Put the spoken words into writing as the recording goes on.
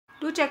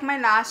do check my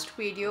last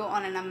video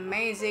on an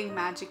amazing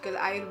magical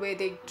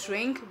Ayurvedic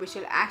drink which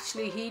will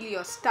actually heal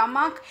your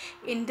stomach.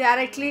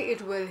 Indirectly,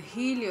 it will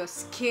heal your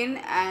skin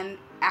and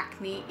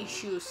acne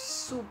issues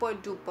super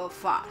duper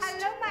fast.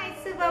 Hello my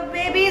super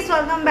babies,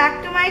 welcome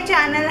back to my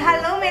channel.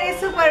 Hello mere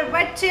super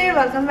bachche,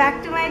 welcome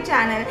back to my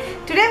channel.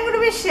 Today I'm going to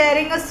be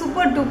sharing a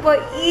super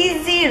duper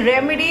easy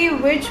remedy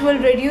which will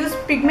reduce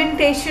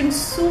pigmentation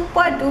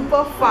super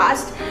duper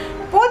fast.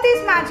 Both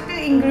these magical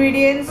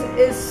ingredients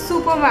is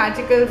super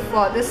magical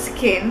for the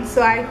skin.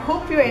 So I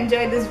hope you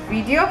enjoy this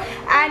video.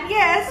 And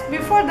yes,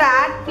 before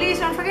that, please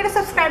don't forget to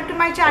subscribe to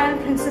my channel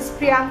Princess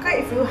Priyanka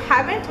if you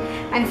haven't.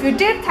 And if you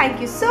did, thank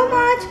you so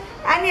much.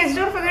 And yes,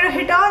 don't forget to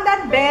hit on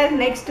that bell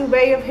next to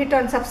where you've hit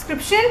on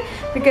subscription,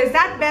 because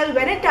that bell,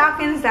 when it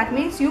darkens, that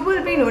means you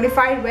will be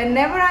notified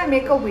whenever I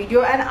make a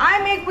video. And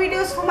I make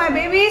videos for my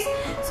babies,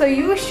 so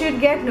you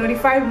should get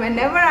notified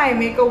whenever I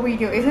make a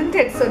video, isn't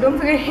it? So don't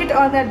forget to hit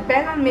on that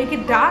bell and make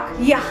it dark.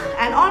 Yeah,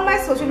 and all my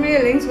social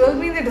media links will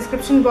be in the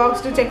description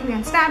box. To check me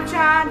on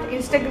Snapchat,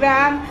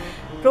 Instagram,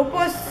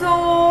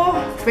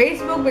 Roposo,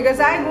 Facebook, because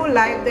I go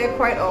live there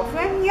quite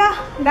often.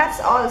 Yeah, that's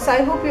all. So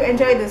I hope you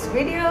enjoy this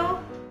video.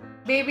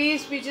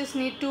 Babies, we just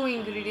need two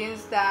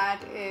ingredients, that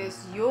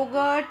is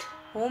yogurt,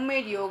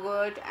 homemade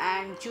yogurt,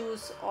 and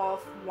juice of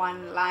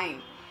 1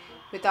 lime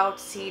without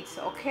seeds.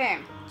 Okay,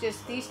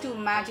 just these two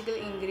magical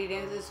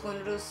ingredients is going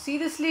to do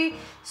seriously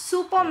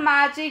super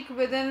magic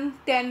within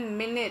 10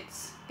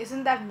 minutes.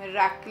 Isn't that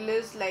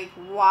miraculous? Like,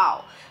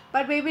 wow.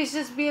 But babies,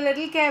 just be a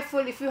little careful.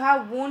 If you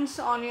have wounds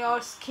on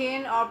your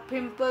skin or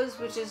pimples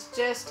which is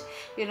just,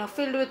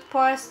 filled with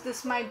pus,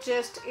 this might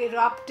just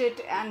erupt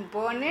it and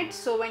burn it.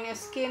 So when your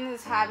skin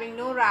is having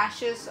no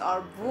rashes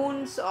or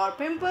wounds or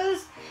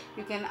pimples,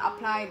 you can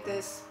apply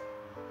this.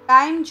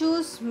 Lime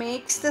juice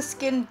makes the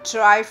skin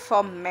dry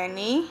for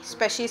many,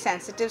 especially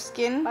sensitive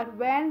skin. But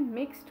when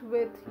mixed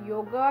with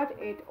yogurt,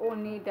 it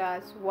only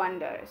does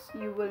wonders.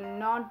 You will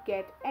not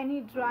get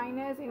any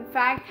dryness. In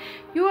fact,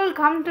 you will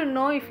come to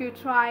know if you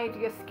try it,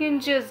 your skin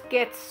just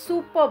gets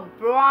super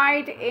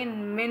bright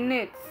in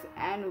minutes.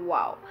 And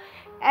wow.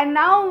 And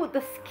now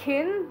the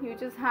skin, you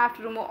just have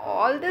to remove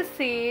all the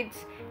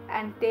seeds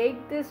and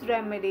take this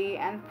remedy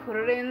and put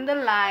it in the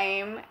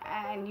lime,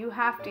 and you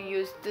have to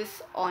use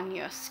this on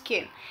your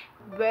skin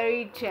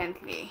very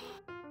gently.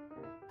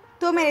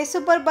 तो मेरे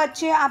super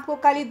बच्चे, आपको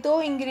खाली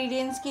 2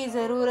 ingredients की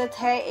ज़रूरत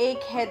है.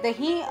 एक है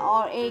दही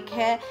और एक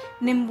है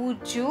नींबू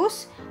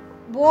जूस.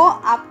 वो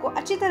आपको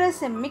अच्छी तरह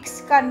से मिक्स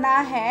करना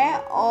है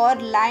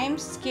और लाइम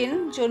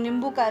स्किन, जो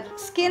नींबू का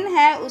स्किन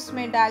है,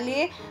 उसमें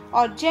डालिए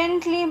और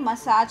जेंटली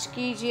मसाज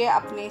कीजिए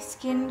अपने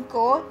स्किन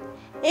को.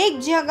 एक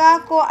जगह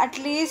को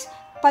एटलीस्ट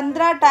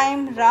 15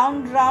 टाइम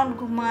राउंड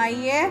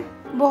घुमाइए.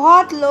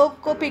 बहुत लोग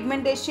को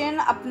पिगमेंटेशन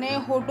अपने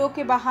होठों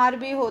के बाहर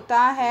भी होता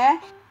है.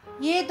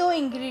 ये 2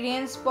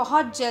 इंग्रेडिएंट्स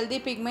बहुत जल्दी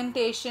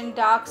पिगमेंटेशन,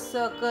 डार्क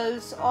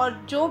सर्कल्स और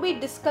जो भी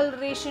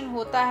डिस्कलरेशन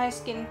होता है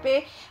स्किन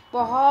पे,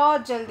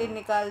 बहुत जल्दी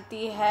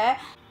निकलती है.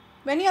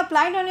 When you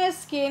apply it on your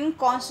skin,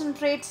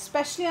 concentrate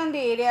especially on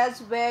the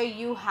areas where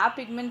you have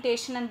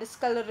pigmentation and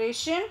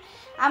discoloration.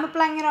 I'm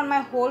applying it on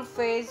my whole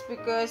face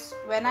because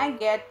when I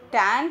get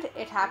tanned,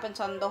 it happens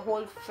on the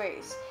whole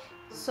face.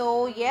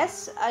 So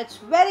yes, it's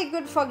very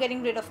good for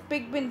getting rid of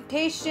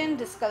pigmentation,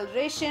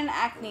 discoloration,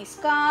 acne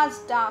scars,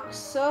 dark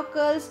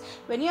circles.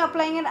 When you're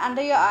applying it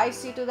under your eyes,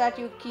 see to that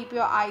you keep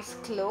your eyes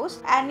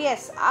closed. And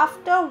yes,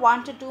 after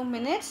 1 to 2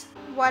 minutes,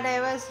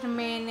 whatever is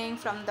remaining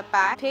from the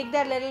pack, take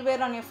that little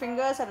bit on your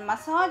fingers and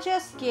massage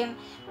your skin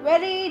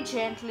very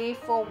gently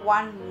for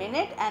 1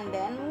 minute and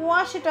then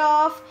wash it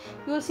off.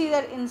 You'll see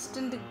that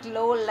instant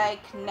glow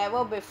like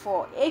never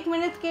before. 1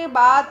 minute के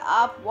बाद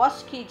आप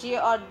wash कीजिए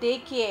और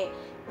देखिए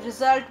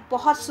result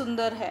बहुत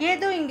सुंदर है. ये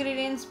 2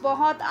 इंग्रेडिएंट्स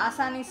बहुत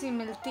आसानी से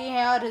मिलती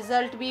है और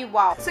रिजल्ट भी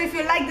वाव. So if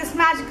you like this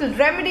magical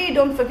remedy,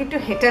 don't forget to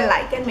hit a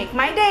like and make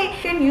my day. You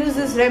can use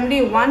this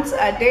remedy once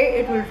a day.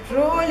 It will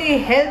really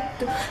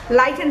help to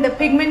lighten the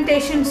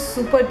pigmentation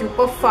super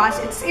duper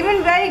fast. It's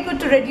even very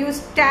good to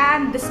reduce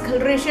tan,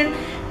 discoloration,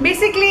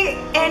 basically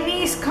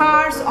any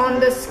scars on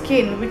the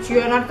skin which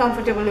you are not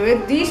comfortable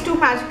with. These 2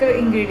 magical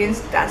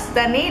ingredients does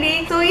the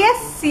needy. So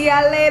yes, see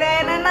ya later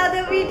in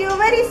another video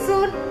very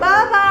soon.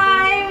 Bye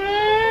bye.